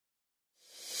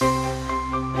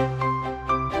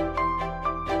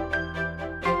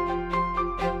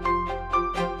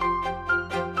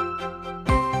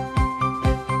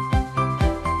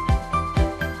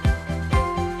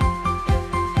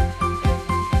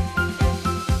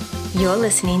You're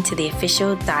listening to the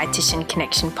official Dietitian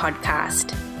Connection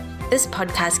podcast. This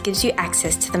podcast gives you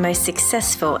access to the most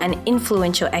successful and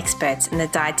influential experts in the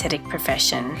dietetic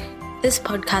profession. This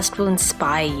podcast will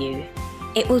inspire you,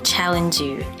 it will challenge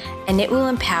you, and it will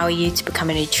empower you to become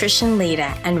a nutrition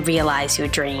leader and realize your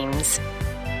dreams.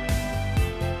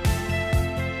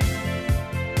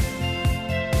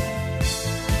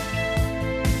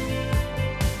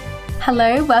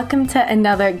 Hello, welcome to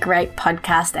another great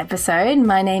podcast episode.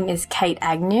 My name is Kate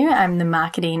Agnew. I'm the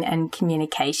Marketing and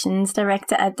Communications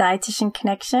Director at Dietitian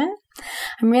Connection.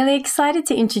 I'm really excited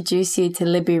to introduce you to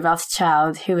Libby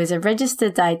Rothschild, who is a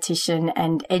registered dietitian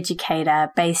and educator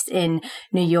based in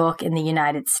New York in the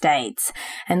United States.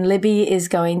 And Libby is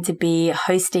going to be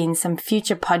hosting some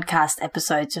future podcast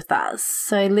episodes with us.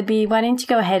 So Libby, why don't you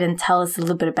go ahead and tell us a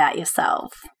little bit about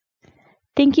yourself?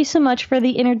 Thank you so much for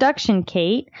the introduction,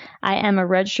 Kate. I am a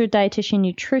registered dietitian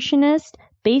nutritionist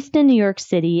based in New York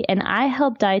City, and I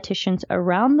help dietitians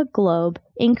around the globe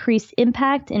increase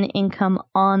impact and income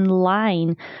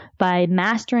online by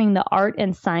mastering the art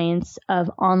and science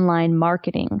of online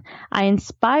marketing. I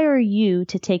inspire you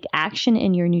to take action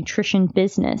in your nutrition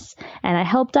business, and I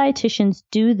help dietitians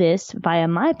do this via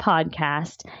my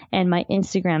podcast and my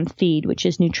Instagram feed, which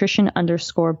is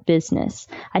nutrition_business.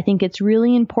 I think it's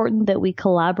really important that we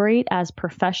collaborate as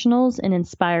professionals and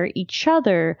inspire each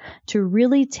other to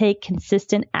really take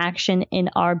consistent action in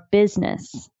our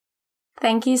business.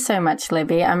 Thank you so much,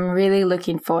 Libby. I'm really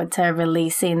looking forward to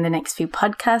releasing the next few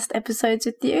podcast episodes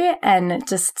with you and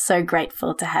just so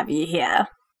grateful to have you here.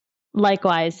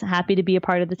 Likewise, happy to be a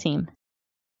part of the team.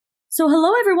 So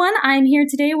hello, everyone. I'm here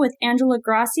today with Angela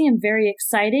Grassi. I'm very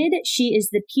excited. She is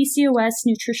the PCOS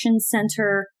Nutrition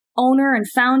Center owner and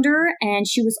founder, and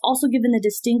she was also given the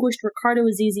distinguished Riccardo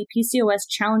Azizi PCOS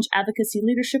Challenge Advocacy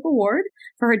Leadership Award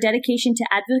for her dedication to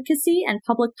advocacy and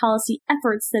public policy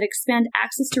efforts that expand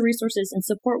access to resources and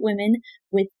support women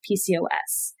with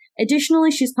PCOS. Additionally,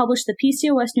 she's published the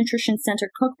PCOS Nutrition Center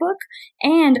Cookbook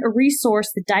and a resource,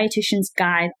 The Dietitian's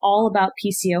Guide, all about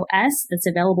PCOS, that's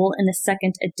available in the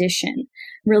second edition.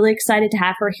 Really excited to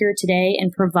have her here today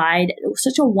and provide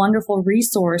such a wonderful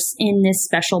resource in this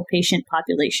special patient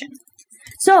population.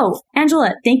 So,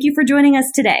 Angela, thank you for joining us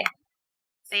today.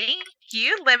 Thank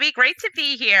you, Libby. Great to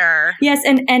be here. Yes,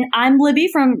 and I'm Libby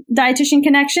from Dietitian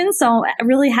Connection, so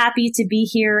really happy to be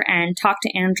here and talk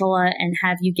to Angela and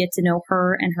have you get to know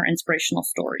her and her inspirational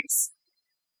stories.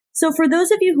 So for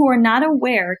those of you who are not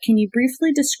aware, can you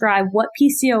briefly describe what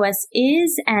PCOS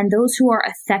is and those who are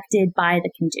affected by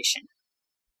the condition?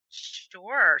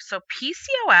 Sure. So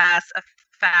PCOS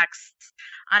affects,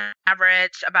 on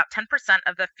average, about 10%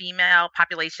 of the female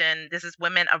population. This is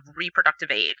women of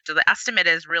reproductive age. So the estimate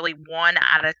is really 1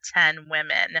 out of 10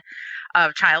 women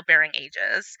of childbearing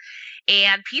ages.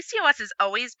 And PCOS has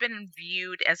always been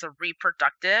viewed as a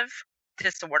reproductive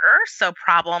disorder. So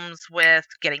problems with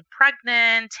getting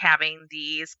pregnant, having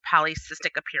these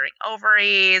polycystic appearing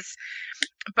ovaries.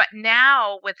 But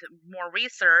now with more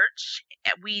research,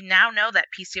 we now know that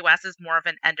PCOS is more of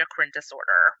an endocrine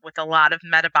disorder with a lot of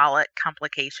metabolic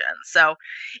complications. So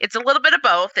it's a little bit of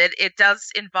both. It does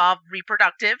involve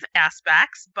reproductive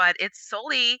aspects, but it's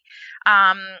solely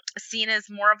seen as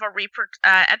more of a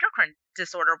endocrine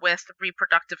disorder with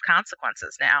reproductive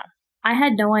consequences now. I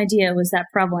had no idea it was that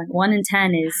prevalent. 1 in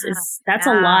 10 that's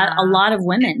a lot of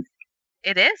women.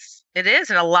 It is.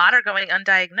 And a lot are going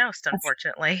undiagnosed,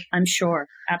 unfortunately. I'm sure.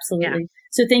 Absolutely. Yeah.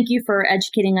 So thank you for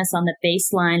educating us on the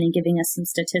baseline and giving us some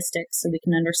statistics so we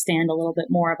can understand a little bit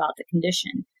more about the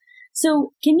condition.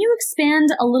 So can you expand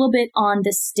a little bit on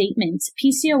this statement?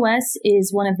 PCOS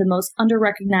is one of the most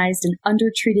underrecognized and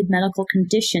undertreated medical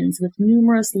conditions with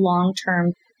numerous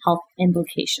long-term health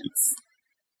implications.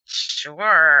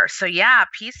 Sure. So yeah,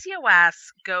 PCOS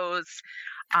goes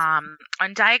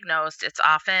undiagnosed. It's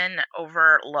often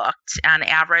overlooked. On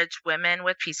average, women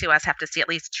with PCOS have to see at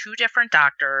least 2 different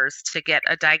doctors to get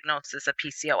a diagnosis of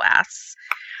PCOS.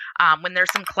 When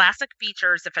there's some classic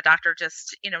features, if a doctor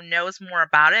just knows more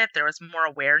about it, if there was more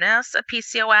awareness of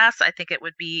PCOS, I think it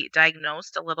would be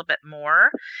diagnosed a little bit more.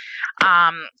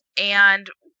 And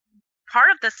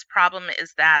part of this problem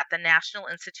is that the National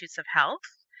Institutes of Health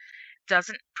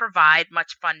doesn't provide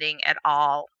much funding at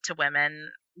all to women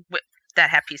that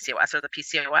have PCOS or the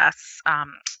PCOS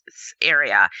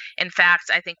area. In fact,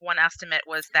 I think one estimate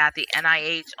was that the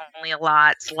NIH only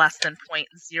allots less than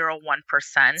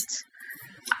 0.01%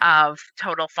 of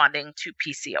total funding to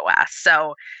PCOS.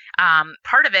 So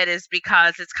Part of it is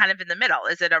because it's kind of in the middle.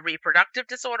 Is it a reproductive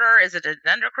disorder? Is it an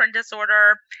endocrine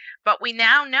disorder? But we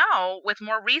now know with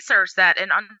more research that an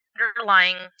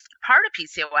underlying part of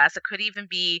PCOS, it could even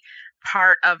be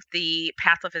part of the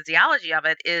pathophysiology of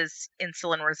it, is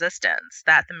insulin resistance,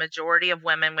 that the majority of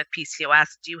women with PCOS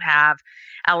do have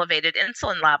elevated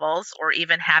insulin levels or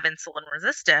even have insulin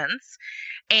resistance.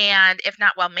 And if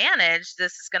not well managed,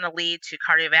 this is going to lead to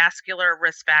cardiovascular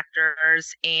risk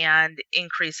factors and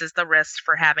increases the risk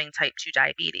for having type 2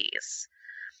 diabetes.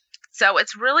 So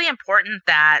it's really important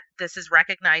that this is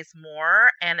recognized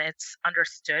more and it's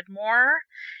understood more,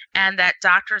 and that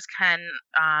doctors can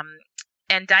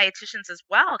and dietitians as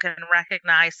well can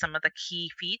recognize some of the key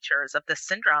features of this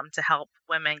syndrome to help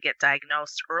women get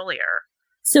diagnosed earlier.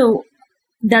 So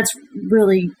that's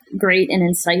really great and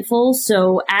insightful.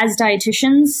 So as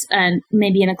dietitians, and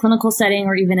maybe in a clinical setting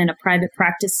or even in a private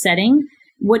practice setting,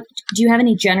 what do you have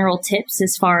any general tips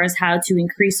as far as how to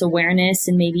increase awareness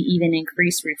and maybe even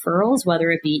increase referrals,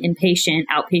 whether it be inpatient,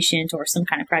 outpatient, or some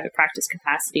kind of private practice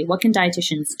capacity? What can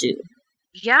dietitians do?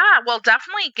 Yeah, well,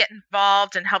 definitely get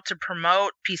involved and help to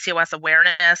promote PCOS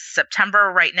awareness. September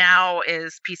right now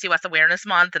is PCOS Awareness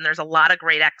Month, and there's a lot of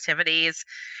great activities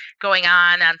going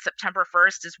on. September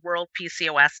 1st is World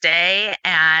PCOS Day,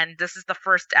 and this is the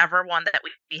first ever one that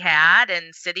we had,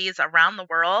 and cities around the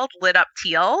world lit up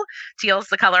teal. Teal is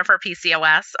the color for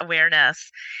PCOS awareness.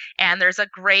 And there's a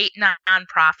great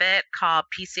nonprofit called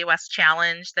PCOS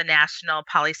Challenge, the National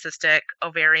Polycystic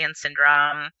Ovarian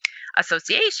Syndrome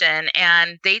Association,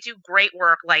 and they do great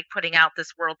work like putting out this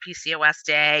World PCOS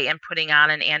Day and putting on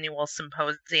an annual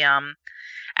symposium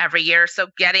every year. So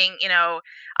getting,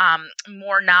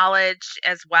 more knowledge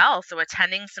as well. So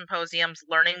attending symposiums,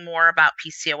 learning more about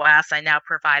PCOS. I now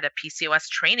provide a PCOS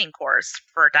training course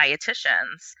for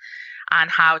dietitians on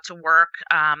how to work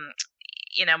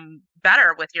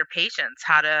better with your patients,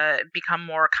 how to become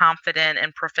more confident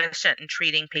and proficient in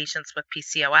treating patients with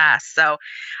PCOS. So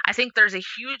I think there's a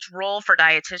huge role for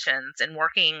dietitians in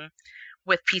working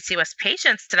with PCOS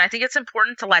patients. And I think it's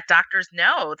important to let doctors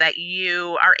know that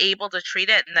you are able to treat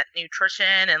it and that nutrition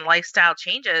and lifestyle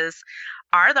changes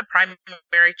are the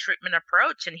primary treatment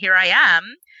approach. And here I am.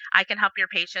 I can help your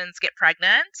patients get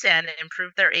pregnant and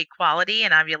improve their egg quality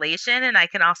and ovulation. And I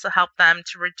can also help them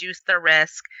to reduce their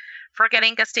risk for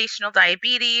getting gestational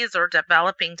diabetes or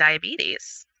developing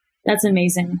diabetes. That's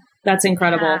amazing. That's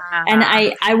incredible. Yeah. And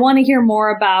I want to hear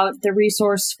more about the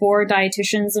resource for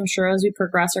dietitians, I'm sure, as we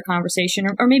progress our conversation.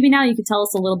 Or maybe now you could tell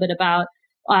us a little bit about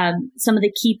some of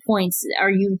the key points.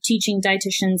 Are you teaching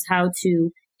dietitians how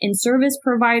to in-service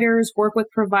providers, work with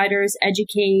providers,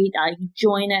 educate,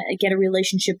 get a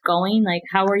relationship going? Like,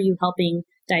 how are you helping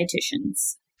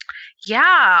dietitians?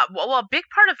 Yeah, well, a big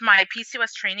part of my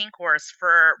PCOS training course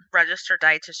for registered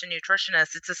dietitian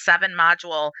nutritionists, it's a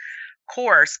 7-module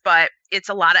course, but it's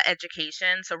a lot of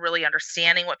education. So really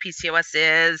understanding what PCOS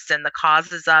is and the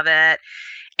causes of it.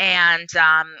 And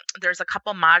there's a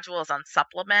couple modules on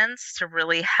supplements to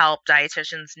really help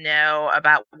dietitians know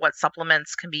about what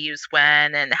supplements can be used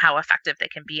when and how effective they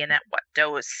can be and at what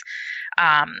dose.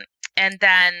 And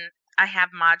then I have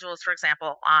modules, for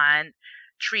example, on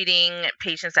treating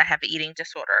patients that have eating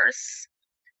disorders,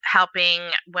 helping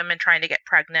women trying to get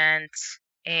pregnant,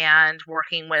 and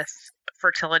working with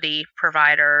fertility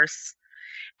providers.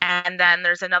 And then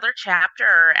there's another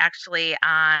chapter actually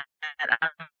on a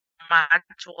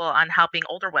module on helping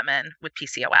older women with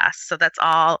PCOS. So that's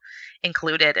all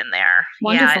included in there.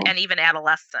 Wonderful. Yeah, and even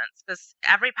adolescents, because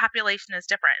every population is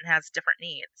different and has different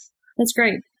needs. That's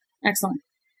great. Excellent.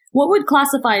 What would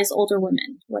classify as older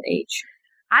women? What age?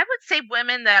 I would say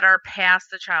women that are past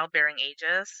the childbearing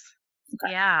ages.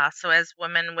 Okay. Yeah. So as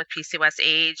women with PCOS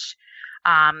age,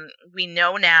 we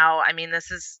know now,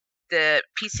 this is the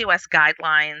PCOS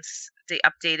guidelines, the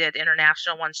updated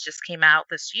international ones just came out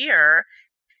this year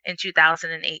in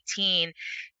 2018.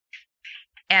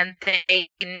 And they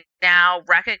now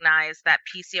recognize that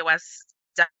PCOS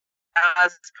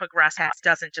does progress,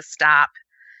 doesn't just stop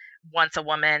once a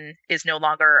woman is no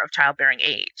longer of childbearing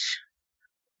age.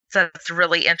 So it's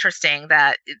really interesting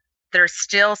that there's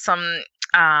still some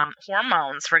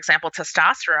hormones. For example,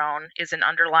 testosterone is an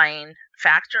underlying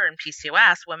factor in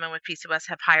PCOS. Women with PCOS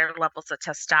have higher levels of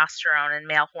testosterone and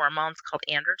male hormones called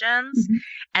androgens. Mm-hmm.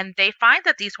 And they find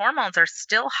that these hormones are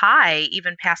still high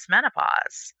even past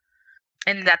menopause,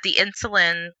 and that the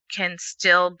insulin can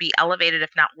still be elevated,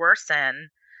 if not worsen,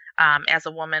 as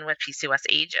a woman with PCOS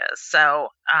ages. So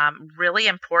really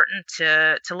important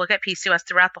to look at PCOS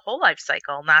throughout the whole life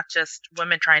cycle, not just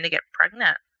women trying to get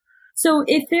pregnant. So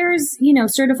if there's,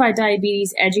 certified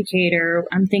diabetes educator,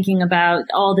 I'm thinking about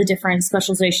all the different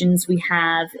specializations we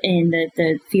have in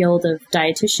the field of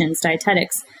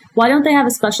dietetics. Why don't they have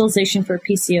a specialization for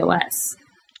PCOS?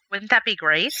 Wouldn't that be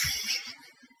great?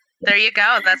 There you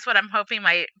go. That's what I'm hoping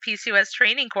my PCOS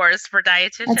training course for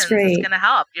dietitians is going to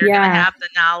help. You're going to have the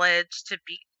knowledge to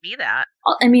be that.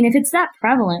 I mean, if it's that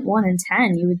prevalent, 1 in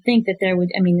 10, you would think that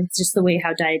it's just the way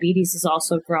how diabetes is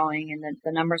also growing and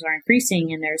the numbers are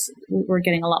increasing and we're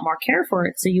getting a lot more care for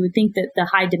it. So you would think that the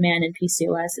high demand in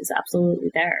PCOS is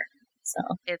absolutely there. So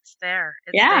it's there.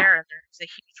 It's there. And there's a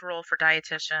huge role for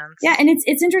dietitians. Yeah. And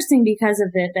it's interesting because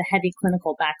of the heavy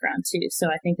clinical background too. So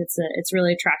I think it's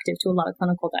really attractive to a lot of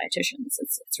clinical dietitians.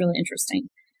 It's really interesting.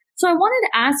 So I wanted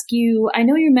to ask you, I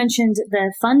know you mentioned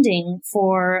the funding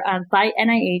by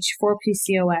NIH for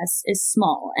PCOS is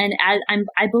small. And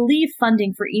I believe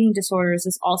funding for eating disorders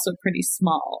is also pretty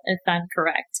small, if I'm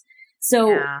correct.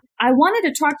 So I wanted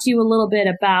to talk to you a little bit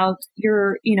about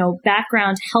your,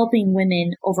 background helping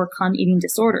women overcome eating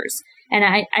disorders. And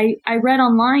I read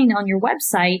online on your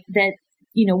website that,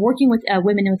 working with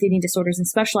women with eating disorders and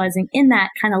specializing in that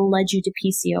kind of led you to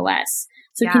PCOS.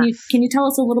 So can you tell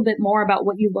us a little bit more about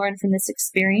what you learned from this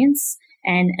experience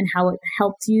and how it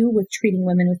helped you with treating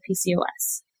women with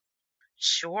PCOS?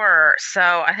 Sure.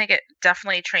 So I think it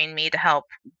definitely trained me to help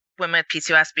women with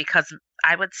PCOS because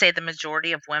I would say the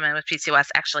majority of women with PCOS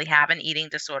actually have an eating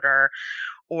disorder.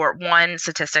 Or one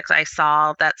statistics I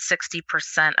saw that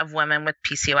 60% of women with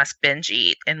PCOS binge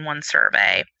eat in one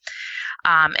survey.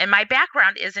 And my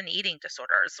background is in eating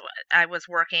disorders. I was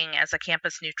working as a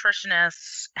campus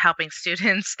nutritionist, helping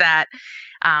students that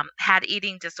had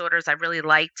eating disorders. I really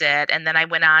liked it. And then I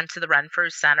went on to the Renfrew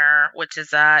Center, which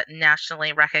is a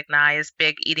nationally recognized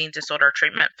big eating disorder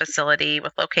treatment facility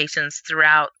with locations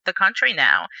throughout the country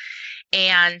now.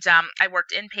 And I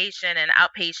worked inpatient and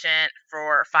outpatient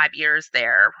for 5 years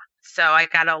there. So I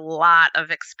got a lot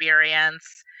of experience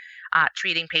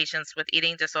treating patients with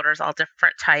eating disorders, all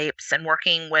different types, and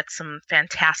working with some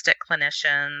fantastic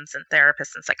clinicians and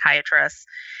therapists and psychiatrists.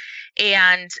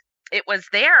 And it was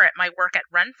there at my work at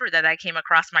Renfrew that I came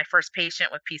across my first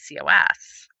patient with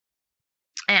PCOS.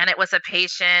 And it was a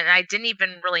patient, and I didn't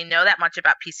even really know that much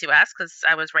about PCOS because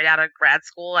I was right out of grad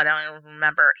school. I don't even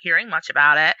remember hearing much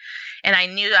about it. And I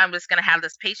knew I was going to have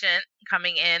this patient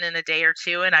coming in a day or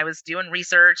two, and I was doing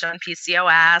research on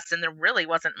PCOS, and there really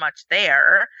wasn't much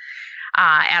there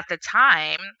at the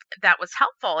time that was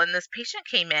helpful. And this patient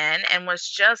came in and was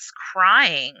just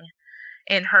crying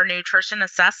in her nutrition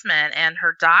assessment, and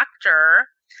her doctor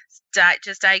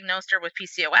just diagnosed her with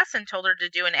PCOS and told her to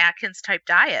do an Atkins-type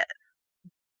diet.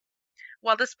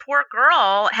 Well, this poor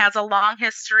girl had a long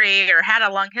history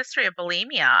of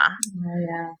bulimia. Oh,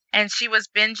 yeah. And she was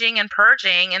binging and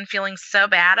purging and feeling so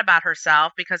bad about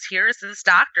herself because here's this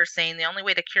doctor saying the only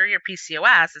way to cure your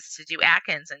PCOS is to do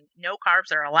Atkins and no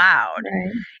carbs are allowed.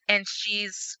 Right. And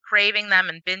she's craving them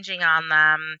and binging on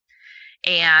them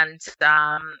and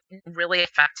really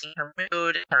affecting her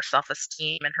mood, her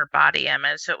self-esteem, and her body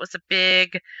image. So it was a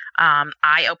big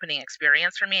eye-opening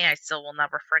experience for me. I still will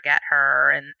never forget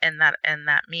her in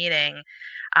that meeting.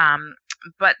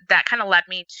 But that kind of led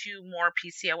me to more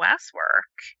PCOS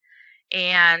work.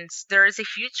 And there is a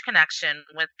huge connection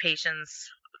with patients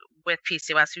with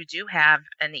PCOS who do have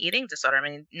an eating disorder. I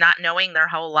mean, not knowing their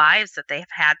whole lives that they've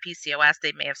had PCOS,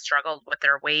 they may have struggled with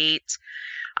their weight,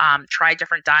 tried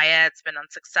different diets, been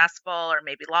unsuccessful, or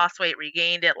maybe lost weight,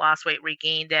 regained it,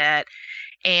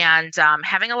 and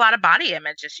having a lot of body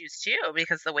image issues too,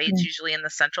 because the weight's usually in the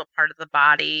central part of the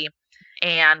body.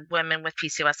 And women with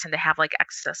PCOS tend to have like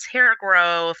excess hair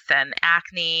growth and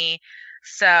acne.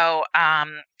 So,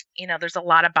 there's a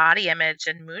lot of body image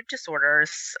and mood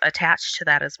disorders attached to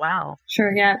that as well.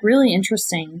 Sure. Yeah. Really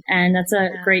interesting. And that's a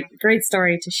great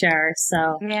story to share.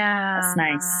 So that's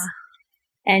nice.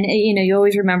 And, you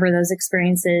always remember those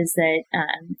experiences that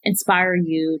inspire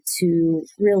you to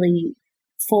really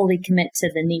fully commit to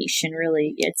the niche. And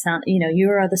really, you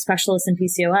are the specialist in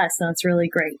PCOS. So it's really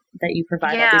great that you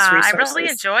provide all these resources.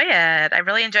 I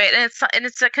really enjoy it. And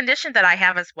it's a condition that I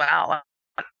have as well.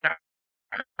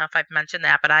 I don't know if I've mentioned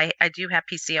that, but I do have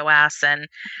PCOS and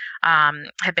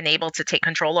have been able to take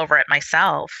control over it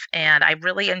myself. And I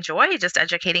really enjoy just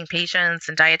educating patients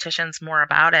and dietitians more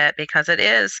about it because it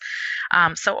is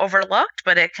so overlooked,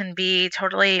 but it can be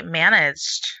totally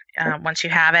managed once you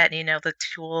have it and you know the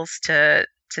tools to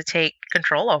take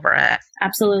control over it.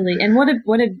 Absolutely. And what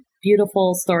a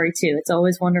beautiful story too. It's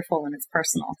always wonderful when it's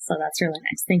personal. So that's really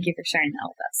nice. Thank you for sharing that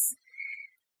with us.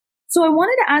 So I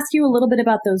wanted to ask you a little bit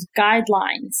about those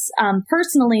guidelines.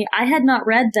 Personally, I had not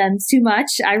read them too much.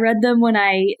 I read them when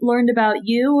I learned about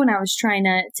you, when I was trying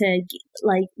to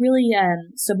really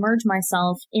submerge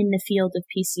myself in the field of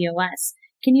PCOS.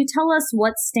 Can you tell us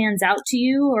what stands out to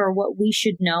you or what we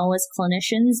should know as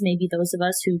clinicians, maybe those of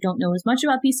us who don't know as much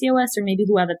about PCOS or maybe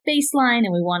who have a baseline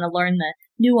and we want to learn the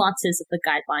nuances of the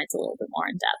guidelines a little bit more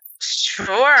in depth?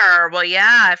 Sure. Well,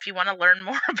 yeah, if you want to learn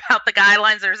more about the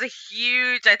guidelines, there's a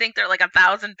huge, I think they're like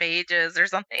 1,000 pages or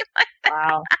something like that.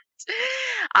 Wow.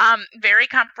 Very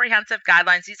comprehensive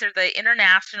guidelines. These are the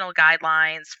international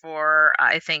guidelines for,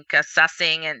 I think,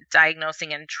 assessing and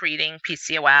diagnosing and treating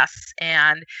PCOS.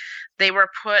 And they were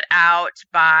put out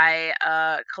by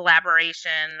a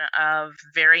collaboration of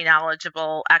very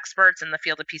knowledgeable experts in the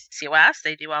field of PCOS.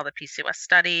 They do all the PCOS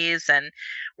studies and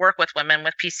work with women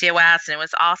with PCOS. And it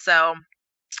was also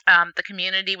the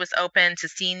community was open to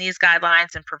seeing these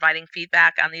guidelines and providing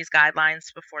feedback on these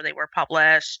guidelines before they were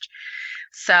published.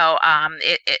 So I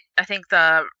think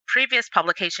the previous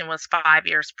publication was 5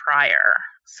 years prior.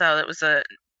 So it was a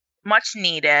much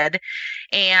needed.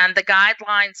 And the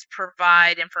guidelines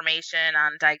provide information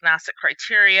on diagnostic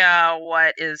criteria,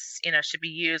 what is, should be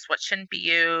used, what shouldn't be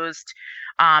used,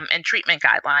 and treatment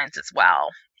guidelines as well.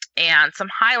 And some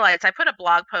highlights. I put a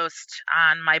blog post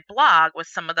on my blog with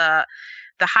some of the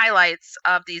highlights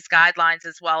of these guidelines,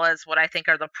 as well as what I think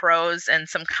are the pros and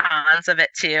some cons of it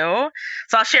too.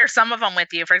 So I'll share some of them with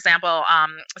you. For example,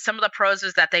 some of the pros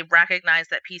is that they recognize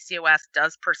that PCOS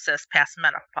does persist past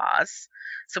menopause.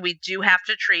 So we do have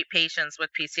to treat patients with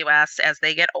PCOS as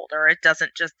they get older. It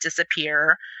doesn't just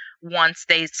disappear once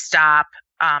they stop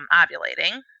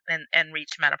ovulating and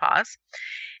reach menopause.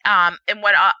 And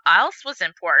what else was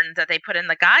important that they put in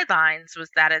the guidelines was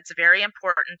that it's very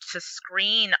important to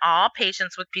screen all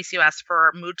patients with PCOS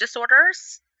for mood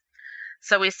disorders.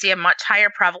 So we see a much higher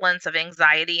prevalence of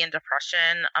anxiety and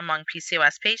depression among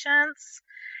PCOS patients,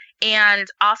 and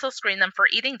also screen them for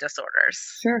eating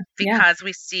disorders. Sure. Because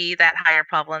we see that higher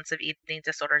prevalence of eating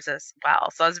disorders as well.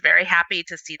 So I was very happy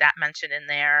to see that mentioned in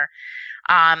there.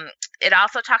 It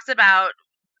also talks about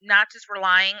not just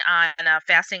relying on a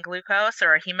fasting glucose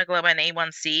or a hemoglobin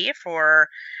A1C for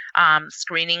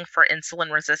screening for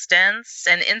insulin resistance.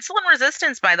 And insulin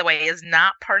resistance, by the way, is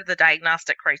not part of the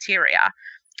diagnostic criteria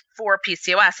for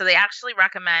PCOS. So they actually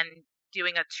recommend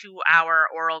doing a 2-hour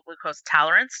oral glucose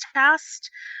tolerance test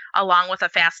along with a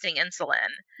fasting insulin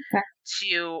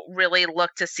to really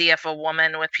look to see if a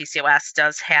woman with PCOS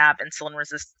does have insulin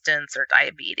resistance or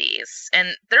diabetes.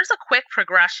 And there's a quick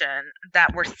progression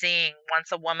that we're seeing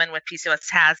once a woman with PCOS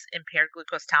has impaired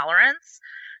glucose tolerance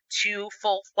to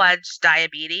full-fledged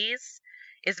diabetes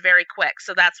is very quick.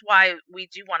 So that's why we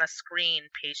do want to screen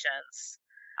patients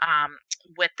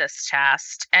with this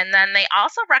test. And then they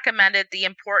also recommended the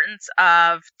importance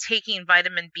of taking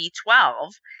vitamin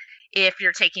B12 if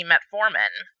you're taking metformin,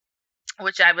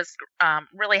 which I was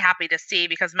really happy to see,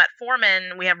 because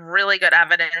metformin, we have really good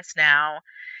evidence now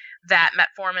that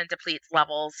metformin depletes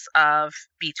levels of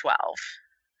B12.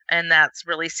 And that's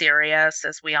really serious,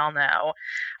 as we all know.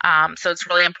 So it's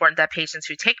really important that patients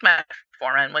who take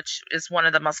metformin, which is one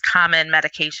of the most common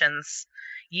medications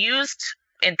used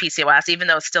in PCOS, even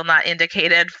though it's still not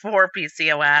indicated for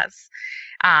PCOS,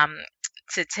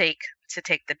 to take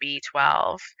the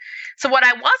B12. So what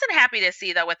I wasn't happy to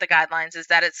see, though, with the guidelines is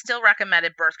that it still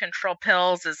recommended birth control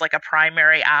pills as like a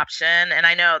primary option. And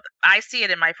I know I see it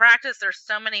in my practice. There's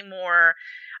so many more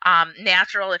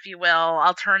natural, if you will,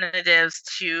 alternatives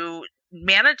to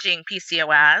managing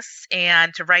PCOS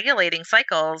and to regulating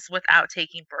cycles without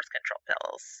taking birth control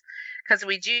pills. Because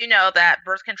we do know that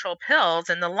birth control pills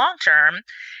in the long term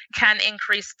can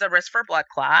increase the risk for blood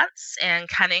clots and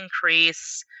can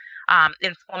increase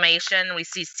inflammation. We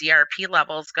see CRP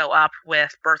levels go up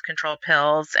with birth control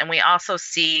pills, and we also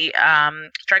see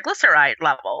triglyceride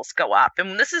levels go up.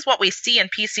 And this is what we see in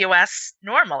PCOS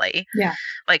normally. Yeah.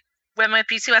 Like women with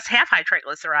PCOS have high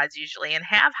triglycerides usually and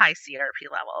have high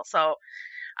CRP levels. So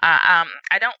I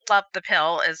don't love the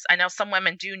pill. I know some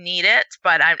women do need it,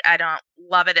 but I don't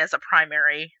love it as a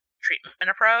primary treatment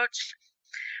approach.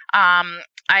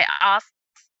 I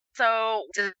also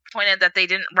disappointed that they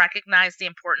didn't recognize the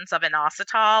importance of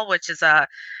inositol, which is a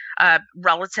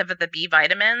relative of the B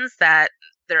vitamins, that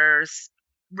there's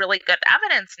really good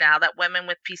evidence now that women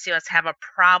with PCOS have a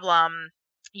problem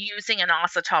using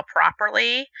inositol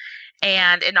properly.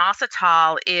 And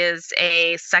inositol is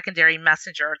a secondary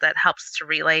messenger that helps to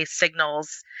relay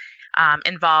signals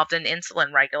involved in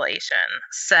insulin regulation.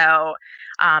 So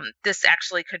this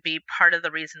actually could be part of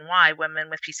the reason why women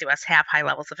with PCOS have high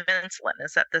levels of insulin,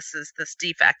 is that this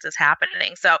defect is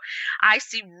happening. So I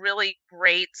see really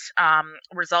great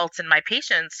results in my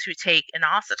patients who take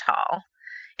inositol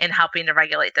in helping to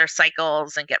regulate their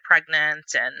cycles and get pregnant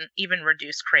and even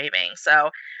reduce craving.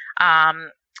 So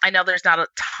I know there's not a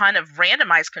ton of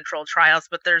randomized controlled trials,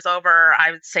 but there's over, I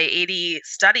would say, 80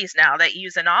 studies now that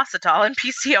use inositol in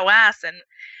PCOS, and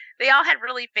they all had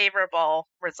really favorable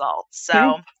results.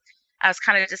 So I was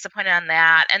kind of disappointed on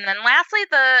that. And then lastly,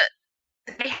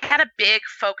 they had a big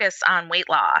focus on weight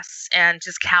loss and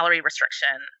just calorie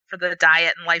restriction for the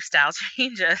diet and lifestyle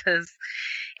changes.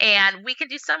 And we can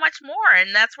do so much more.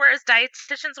 And that's where, as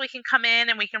dietitians, we can come in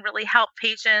and we can really help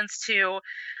patients to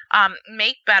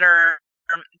make better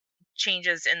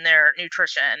changes in their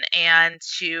nutrition and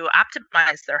to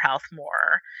optimize their health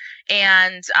more.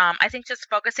 And I think just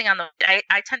focusing on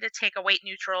I tend to take a weight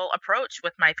neutral approach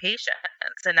with my patients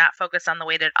and not focus on the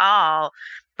weight at all,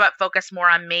 but focus more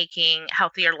on making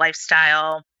healthier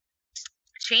lifestyle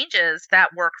changes that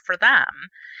work for them.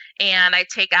 And I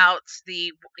take out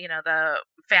the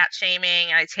fat shaming,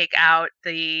 and I take out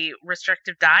the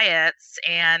restrictive diets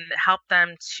and help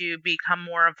them to become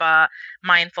more of a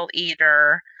mindful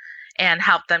eater and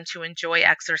help them to enjoy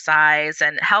exercise.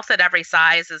 And health at every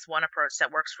size is one approach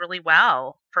that works really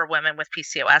well for women with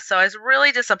PCOS. So I was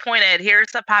really disappointed.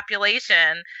 Here's a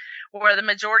population where the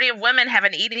majority of women have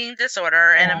an eating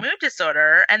disorder and a mood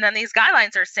disorder. And then these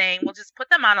guidelines are saying, well, just put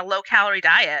them on a low calorie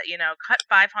diet, cut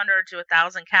 500 to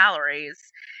 1,000 calories.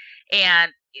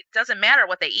 And it doesn't matter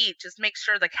what they eat, just make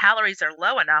sure the calories are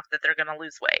low enough that they're going to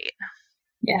lose weight.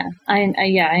 Yeah,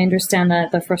 I understand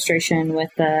the frustration with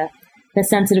the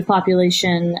sensitive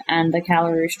population and the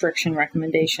calorie restriction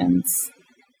recommendations.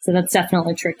 So that's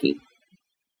definitely tricky.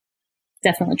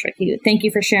 Definitely tricky. Thank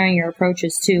you for sharing your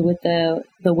approaches too with the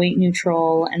weight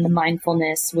neutral and the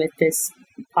mindfulness with this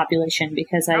population,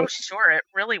 because sure, it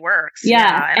really works.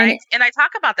 Yeah. And I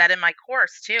talk about that in my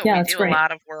course too. Yeah, we do great. A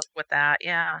lot of work with that.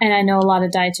 Yeah. And I know a lot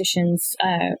of dietitians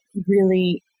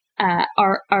really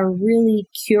are really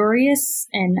curious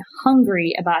and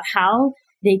hungry about how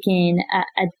they can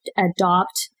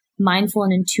adopt mindful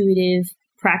and intuitive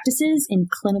practices in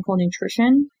clinical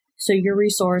nutrition. So your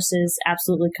resource is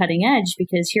absolutely cutting edge,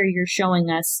 because here you're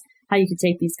showing us how you can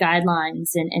take these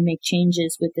guidelines and make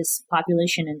changes with this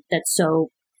population. And that's so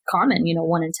common,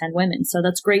 1 in 10 women. So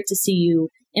that's great to see you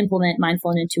implement mindful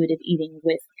and intuitive eating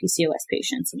with PCOS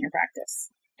patients in your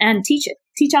practice and teach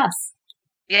us.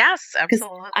 Yes,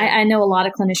 absolutely. I know a lot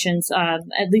of clinicians,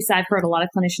 at least I've heard a lot of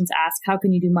clinicians ask, how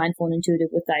can you do mindful and intuitive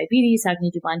with diabetes? How can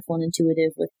you do mindful and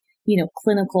intuitive with,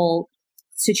 clinical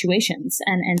situations?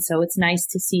 And so it's nice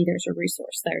to see there's a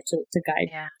resource there to guide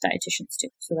dietitians too.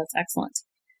 So that's excellent.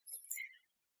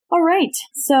 All right.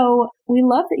 So we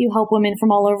love that you help women from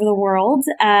all over the world.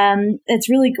 It's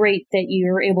really great that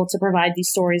you're able to provide these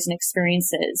stories and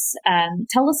experiences.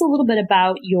 Tell us a little bit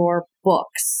about your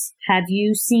books. Have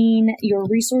you seen your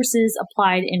resources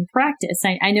applied in practice?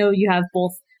 I know you have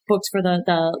both books for the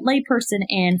layperson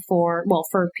and for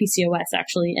PCOS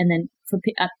actually, and then for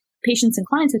patients and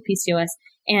clients with PCOS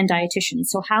and dietitians.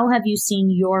 So how have you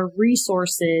seen your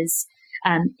resources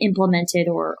implemented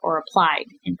or applied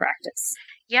in practice?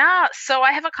 Yeah, so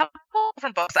I have a couple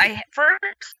different books. I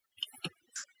first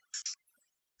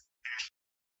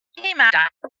came out,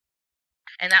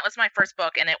 and that was my first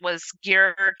book, and it was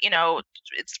geared,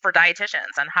 it's for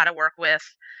dietitians on how to work with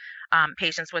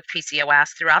patients with PCOS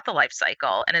throughout the life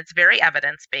cycle, and it's very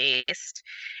evidence-based,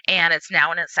 and it's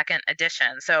now in its second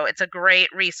edition. So it's a great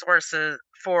resource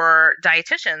for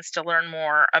dietitians to learn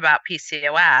more about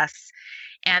PCOS.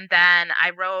 And then I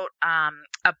wrote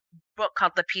a book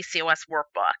called The PCOS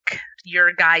Workbook,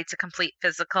 Your Guide to Complete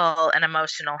Physical and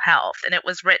Emotional Health. And it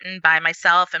was written by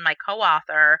myself and my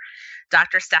co-author,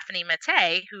 Dr. Stephanie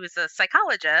Mattei, who is a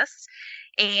psychologist.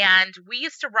 And we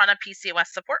used to run a PCOS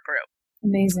support group.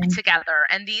 Amazing. Together.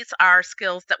 And these are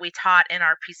skills that we taught in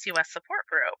our PCOS support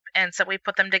group. And so we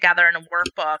put them together in a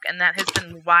workbook, and that has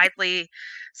been widely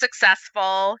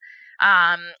successful.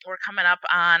 We're coming up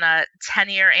on a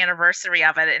 10-year anniversary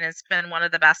of it, and it's been one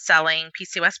of the best-selling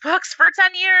PCOS books for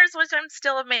 10 years, which I'm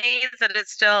still amazed that it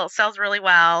still sells really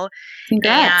well.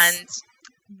 Congrats. And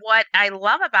what I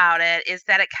love about it is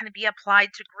that it can be applied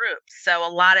to groups. So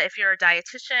if you're a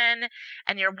dietitian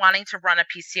and you're wanting to run a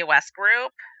PCOS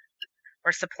group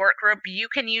or support group, you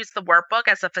can use the workbook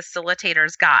as a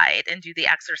facilitator's guide and do the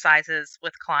exercises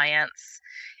with clients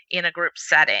in a group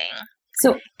setting.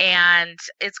 And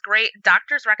it's great.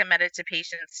 Doctors recommend it to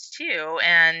patients too,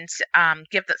 and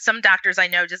some doctors I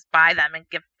know just buy them and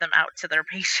give them out to their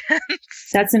patients.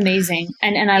 That's amazing,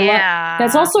 and I love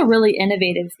that's also really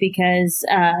innovative because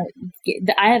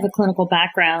I have a clinical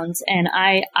background, and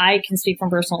I can speak from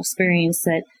personal experience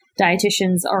that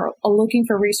dietitians are looking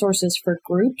for resources for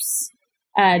groups.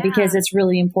 Because it's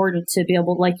really important to be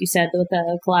able, like you said, with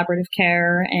the collaborative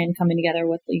care and coming together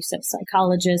with, you said,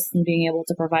 psychologists and being able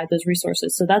to provide those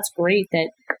resources. So that's great that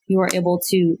you are able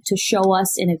to show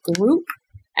us in a group.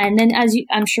 And then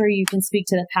I'm sure you can speak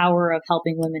to the power of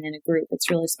helping women in a group.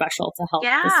 It's really special to help.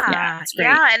 It's great.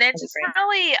 Yeah. And it's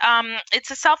really,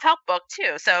 it's a self-help book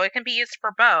too. So it can be used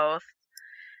for both.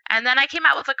 And then I came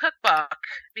out with a cookbook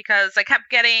because I kept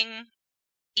getting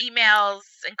emails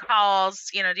and calls,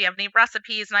 do you have any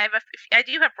recipes? And I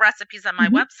do have recipes on my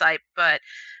website, but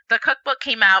the cookbook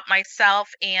came out, myself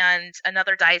and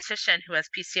another dietitian who has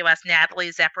PCOS,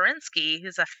 Natalie Zaporinsky,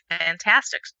 who's a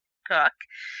fantastic cook.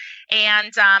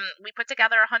 And we put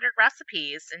together 100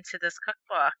 recipes into this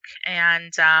cookbook,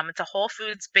 and it's a whole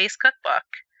foods based cookbook.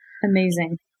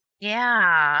 Amazing.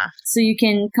 Yeah. So you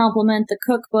can complement the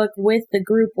cookbook with the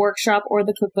group workshop or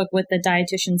the cookbook with the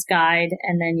dietitian's guide,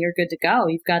 and then you're good to go.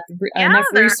 You've got enough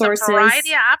resources. There's a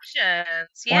variety of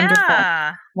options.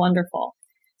 Yeah. Wonderful.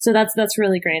 So that's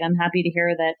really great. I'm happy to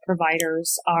hear that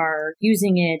providers are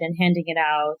using it and handing it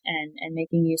out and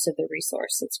making use of the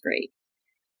resource. It's great.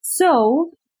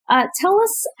 So tell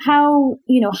us how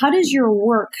does your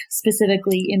work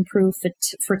specifically improve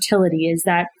fertility? Is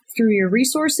that through your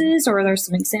resources, or are there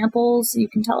some examples you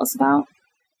can tell us about?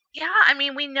 Yeah,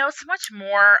 we know so much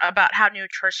more about how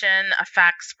nutrition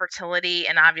affects fertility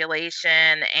and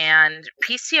ovulation, and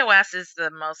PCOS is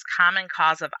the most common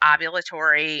cause of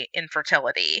ovulatory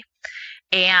infertility.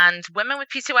 And women with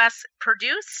PCOS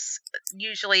produce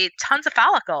usually tons of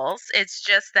follicles. It's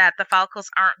just that the follicles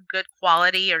aren't good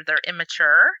quality or they're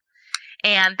immature.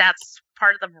 And that's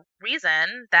part of the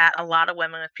reason that a lot of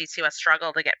women with PCOS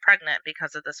struggle to get pregnant,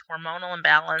 because of this hormonal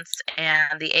imbalance,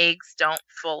 and the eggs don't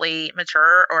fully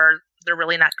mature, or they're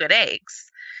really not good eggs.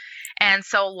 And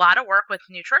so a lot of work with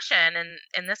nutrition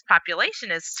in this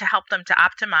population is to help them to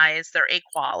optimize their egg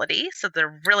quality, so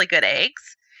they're really good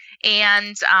eggs,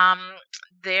 and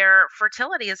their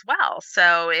fertility as well.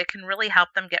 So it can really help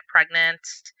them get pregnant.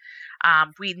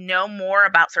 We know more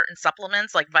about certain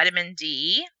supplements, like vitamin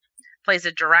D plays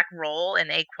a direct role in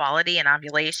egg quality and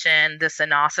ovulation. This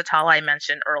inositol I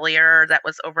mentioned earlier that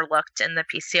was overlooked in the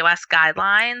PCOS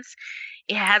guidelines,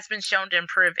 it has been shown to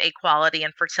improve egg quality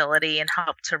and fertility and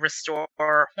help to restore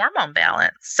hormone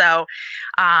balance. So,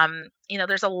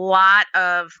 there's a lot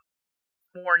of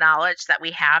more knowledge that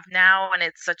we have now, and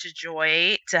it's such a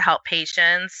joy to help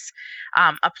patients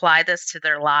apply this to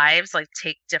their lives, like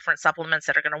take different supplements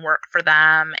that are going to work for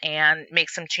them and make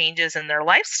some changes in their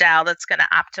lifestyle that's going to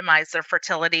optimize their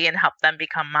fertility and help them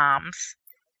become moms.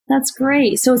 That's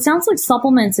great. So it sounds like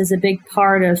supplements is a big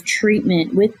part of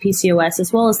treatment with PCOS,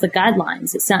 as well as the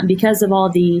guidelines. It's not because of all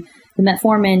the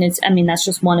metformin. That's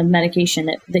just one of medication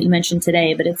that you mentioned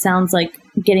today, but it sounds like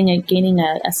gaining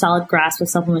a solid grasp of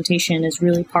supplementation is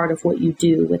really part of what you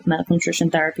do with medical nutrition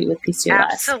therapy with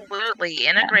PCOS. Absolutely.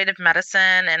 Integrative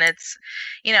medicine. And it's,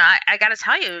 I got to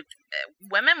tell you,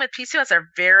 women with PCOS are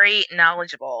very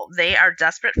knowledgeable. They are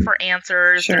desperate for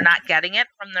answers. Sure. They're not getting it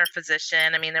from their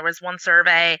physician. There was one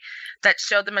survey that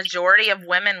showed the majority of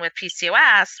women with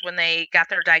PCOS, when they got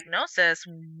their diagnosis,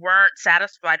 weren't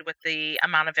satisfied with the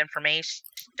amount of information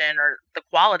or the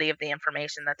quality of the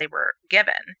information that they were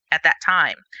given at that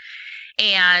time.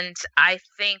 And I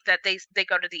think that they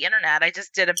go to the internet. I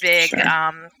just did a big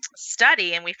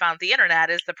study, and we found the internet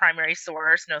is the primary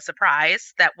source. No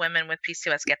surprise that women with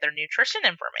PCOS get their nutrition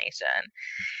information.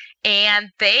 And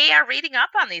they are reading up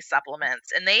on these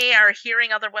supplements, and they are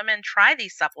hearing other women try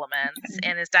these supplements.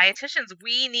 And as dietitians,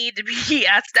 we need to be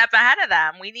a step ahead of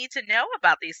them. We need to know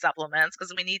about these supplements,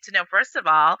 because we need to know, first of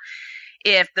all,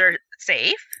 if they're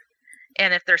safe,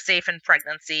 and if they're safe in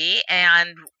pregnancy,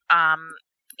 and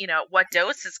what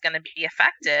dose is going to be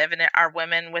effective, and are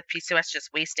women with PCOS just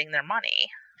wasting their money?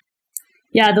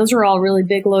 Yeah, those are all really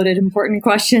big, loaded, important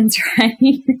questions, right?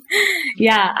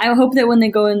 Yeah, I hope that when they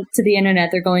go into the internet,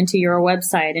 they're going to your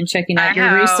website and checking out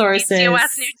your resources.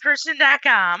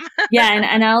 PCOSnutrition.com. Yeah,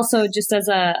 and also, just as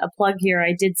a plug here,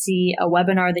 I did see a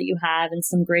webinar that you have and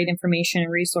some great information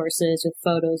and resources with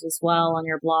photos as well on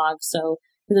your blog. So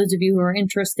for those of you who are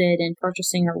interested in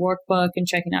purchasing her workbook and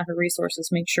checking out her resources,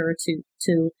 make sure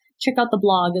to check out the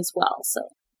blog as well. So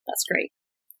that's great.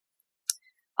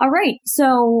 All right.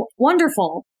 So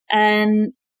wonderful.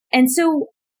 And so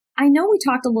I know we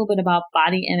talked a little bit about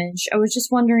body image. I was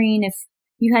just wondering if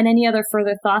you had any other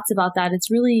further thoughts about that, it's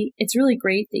really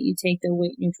great that you take the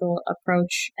weight neutral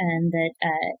approach and that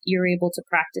you're able to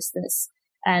practice this.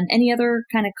 And any other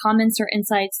kind of comments or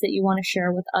insights that you want to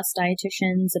share with us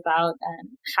dietitians about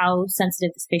how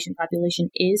sensitive this patient population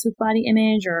is with body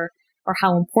image, or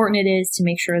how important it is to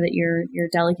make sure that you're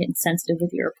delicate and sensitive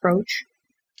with your approach?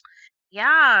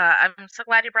 Yeah, I'm so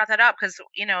glad you brought that up because,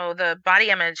 the body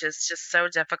image is just so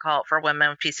difficult for women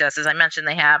with PCOS. As I mentioned,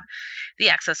 they have the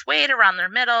excess weight around their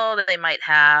middle. They might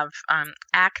have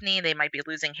acne. They might be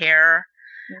losing hair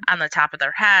on the top of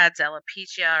their heads,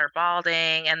 alopecia or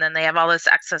balding, and then they have all this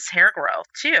excess hair growth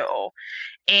too.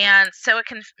 And so it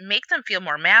can make them feel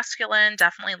more masculine,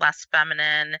 definitely less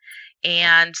feminine,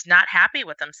 and not happy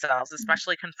with themselves,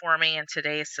 especially conforming in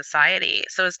today's society.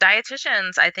 So as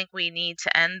dietitians, I think we need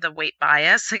to end the weight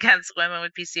bias against women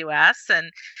with PCOS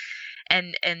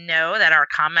and know that our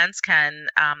comments can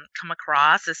come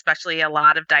across, especially a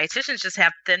lot of dietitians just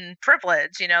have thin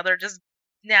privilege. They're just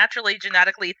naturally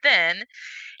genetically thin,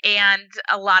 and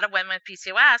a lot of women with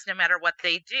PCOS, no matter what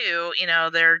they do,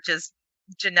 they're just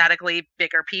genetically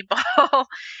bigger people.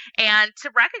 And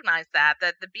to recognize that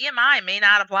the BMI may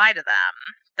not apply to them,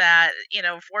 that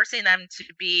forcing them to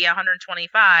be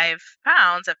 125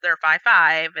 pounds if they're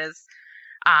 5'5" is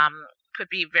could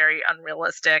be very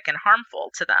unrealistic and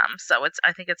harmful to them. So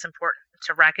I think it's important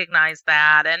to recognize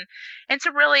that and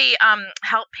to really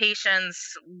help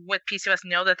patients with PCOS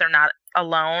know that they're not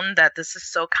alone, that this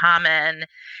is so common.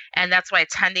 And that's why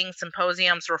attending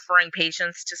symposiums, referring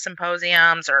patients to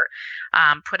symposiums, or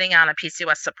putting on a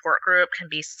PCOS support group can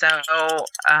be so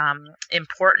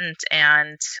important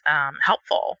and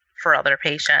helpful for other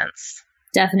patients.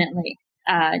 Definitely.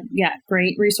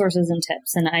 Great resources and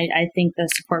tips. And I think the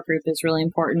support group is really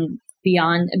important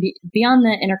beyond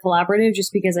the intercollaborative,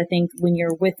 just because I think when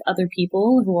you're with other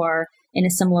people who are in a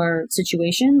similar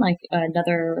situation, like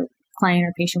another client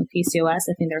or patient with PCOS,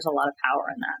 I think there's a lot of power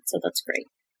in that. So that's great.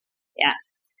 Yeah.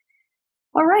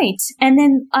 All right. And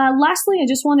then lastly, I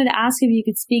just wanted to ask if you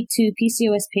could speak to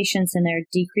PCOS patients and their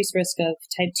decreased risk of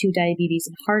type 2 diabetes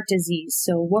and heart disease.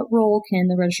 So what role can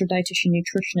the registered dietitian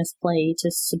nutritionist play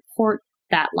to support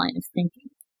that line of thinking?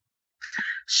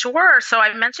 Sure. So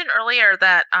I mentioned earlier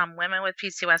that women with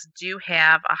PCOS do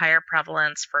have a higher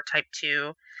prevalence for type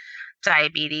 2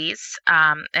 diabetes,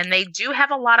 and they do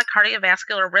have a lot of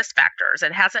cardiovascular risk factors.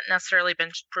 It hasn't necessarily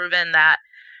been proven that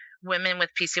women with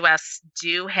PCOS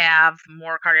do have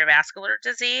more cardiovascular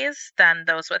disease than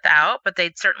those without, but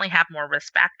they certainly have more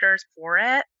risk factors for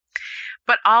it.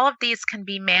 But all of these can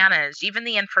be managed. Even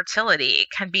the infertility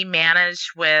can be managed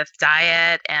with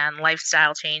diet and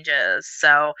lifestyle changes.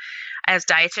 So as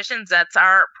dietitians, that's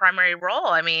our primary role.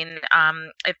 I mean,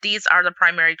 if these are the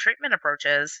primary treatment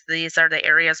approaches, these are the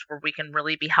areas where we can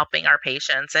really be helping our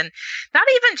patients. And not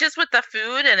even just with the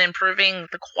food and improving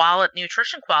the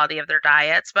nutrition quality of their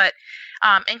diets, but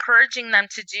encouraging them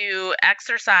to do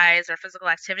exercise or physical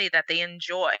activity that they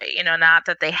enjoy, not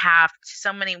that they have.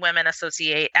 So many women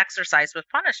associate exercise with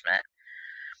punishment,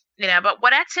 but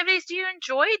what activities do you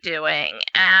enjoy doing?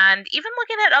 And even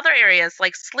looking at other areas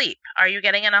like sleep. Are you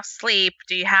getting enough sleep?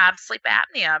 Do you have sleep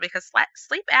apnea? Because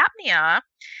sleep apnea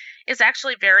is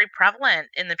actually very prevalent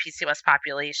in the PCOS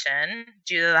population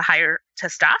due to the higher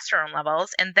testosterone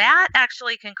levels, and that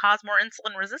actually can cause more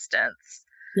insulin resistance.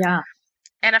 Yeah.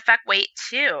 And affect weight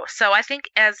too. So I think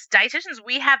as dietitians,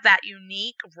 we have that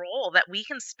unique role that we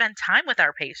can spend time with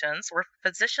our patients where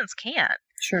physicians can't.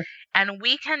 Sure. And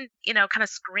we can, kind of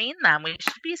screen them. We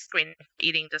should be screening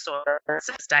eating disorders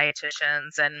as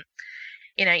dietitians and,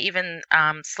 even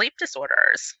sleep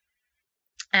disorders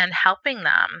and helping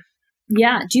them.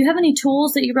 Yeah. Do you have any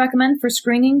tools that you recommend for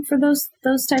screening for those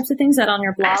types of things that on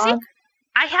your blog?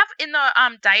 I have in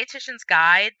the dietitian's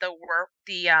guide, the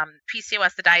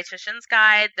PCOS, the dietitian's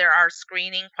guide, there are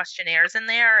screening questionnaires in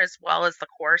there, as well as the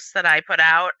course that I put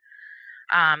out,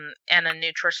 and a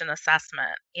nutrition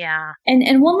assessment. Yeah.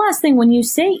 And one last thing, when you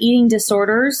say eating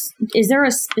disorders, is there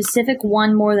a specific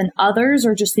one more than others,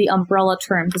 or just the umbrella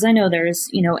term? Because I know there's,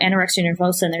 anorexia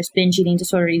nervosa, and there's binge eating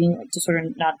disorder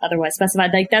not otherwise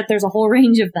specified. Like that, there's a whole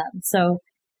range of them. So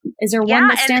is there one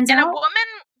that stands out? A woman.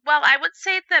 Well, I would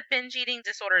say that binge eating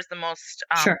disorder is the most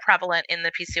prevalent in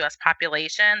the PCOS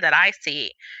population that I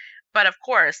see. But of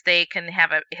course, they can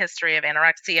have a history of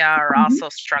anorexia or also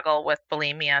struggle with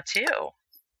bulimia too.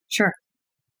 Sure.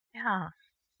 Yeah.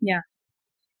 Yeah.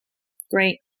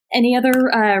 Great. Any other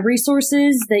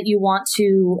resources that you want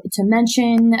to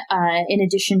mention in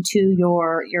addition to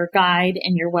your guide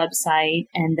and your website,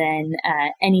 and then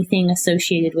anything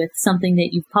associated with something that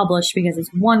you've published? Because it's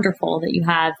wonderful that you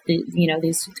have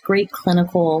these great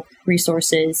clinical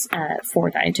resources for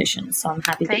dietitians. So I'm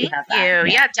happy that you have that. Thank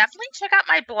you. Yeah, definitely check out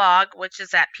my blog, which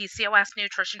is at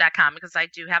PCOSnutrition.com, because I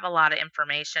do have a lot of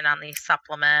information on these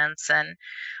supplements and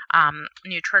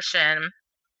nutrition.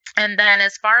 And then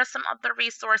as far as some other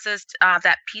resources,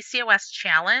 that PCOS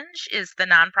Challenge is the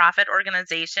nonprofit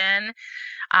organization.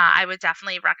 I would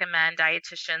definitely recommend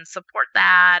dietitians support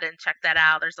that and check that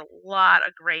out. There's a lot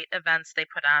of great events they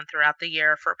put on throughout the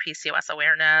year for PCOS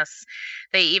awareness.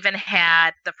 They even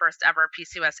had the first ever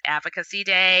PCOS Advocacy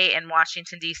Day in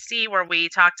Washington, D.C., where we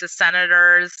talked to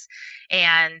senators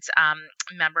and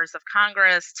members of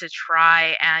Congress to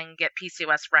try and get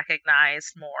PCOS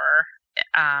recognized more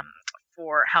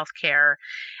for healthcare.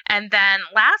 And then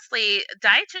lastly,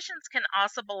 dietitians can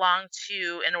also belong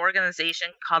to an organization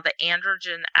called the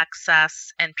Androgen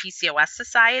Excess and PCOS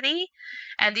Society.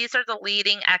 And these are the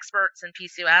leading experts in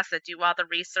PCOS that do all the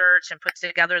research and put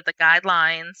together the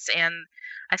guidelines. And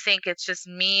I think it's just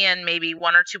me and maybe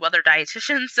one or two other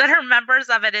dietitians that are members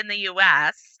of it in the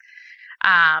US.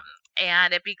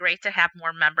 And it'd be great to have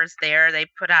more members there. They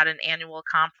put out an annual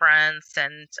conference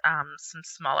and some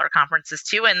smaller conferences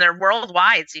too, and they're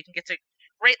worldwide, so you can get to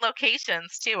great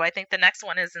locations too. I think the next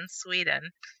one is in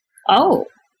Sweden. Oh,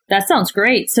 that sounds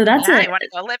great. So that's You want to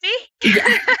go, Libby?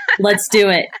 Yeah, let's do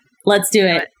it. Let's do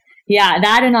it. Yeah,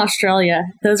 that in Australia.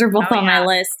 Those are both on my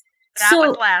list. That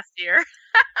was last year.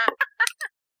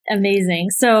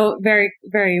 Amazing. So very,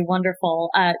 very wonderful.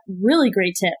 Really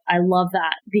great tip. I love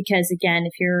that because again,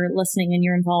 if you're listening and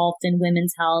you're involved in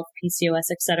women's health,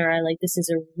 PCOS, etc., like this is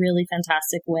a really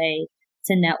fantastic way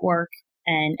to network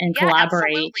and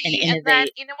collaborate absolutely. And innovate. And then,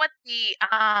 you know what? The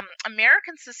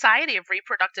American Society of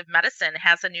Reproductive Medicine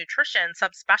has a nutrition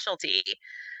subspecialty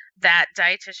that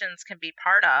dietitians can be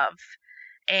part of.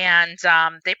 And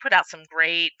they put out some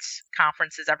great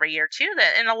conferences every year too,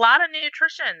 and a lot of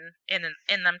nutrition in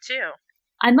them too.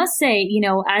 I must say,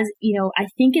 I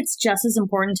think it's just as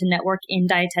important to network in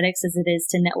dietetics as it is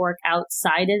to network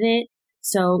outside of it.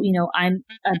 So, I'm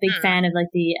a big fan of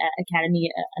like the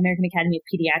American Academy of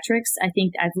Pediatrics. I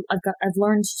think I've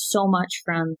learned so much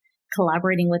from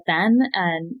collaborating with them.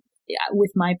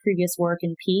 With my previous work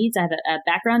in peds, I have a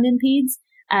background in peds.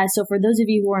 So for those of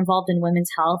you who are involved in women's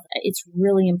health, it's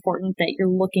really important that you're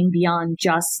looking beyond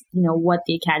just, what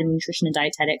the Academy of Nutrition and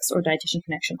Dietetics or Dietitian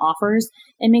Connection offers,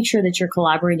 and make sure that you're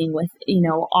collaborating with,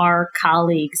 our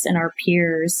colleagues and our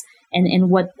peers and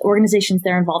what organizations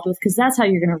they're involved with, because that's how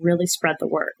you're going to really spread the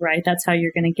word, right? That's how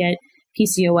you're going to get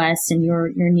PCOS and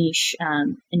your niche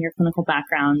and your clinical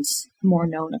backgrounds more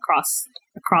known across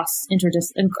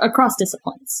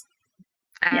disciplines.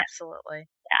 Absolutely.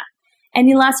 Yeah.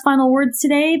 Any last final words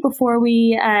today before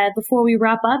we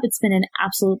wrap up? It's been an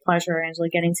absolute pleasure, Angela,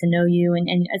 getting to know you, and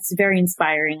it's very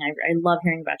inspiring. I love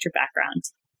hearing about your background.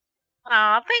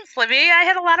 Oh, thanks, Libby. I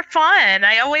had a lot of fun.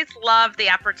 I always love the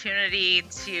opportunity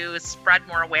to spread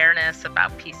more awareness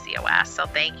about PCOS, so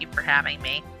thank you for having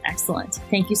me. Excellent.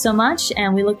 Thank you so much,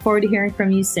 and we look forward to hearing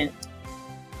from you soon.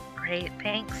 Great.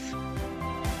 Thanks.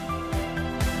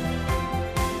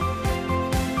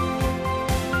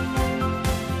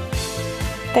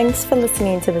 Thanks for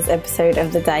listening to this episode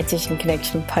of the Dietitian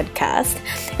Connection podcast.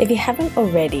 If you haven't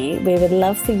already, we would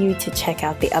love for you to check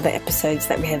out the other episodes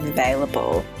that we have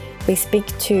available. We speak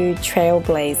to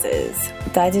trailblazers,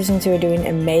 dietitians who are doing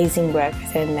amazing work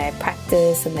within their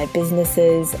practice and their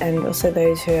businesses, and also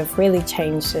those who have really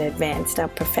changed and advanced our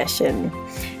profession.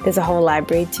 There's a whole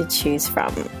library to choose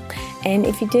from. And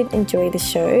if you did enjoy the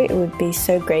show, it would be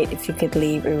so great if you could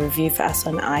leave a review for us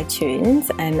on iTunes,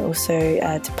 and also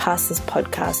to pass this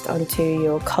podcast on to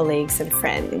your colleagues and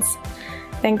friends.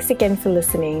 Thanks again for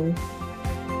listening.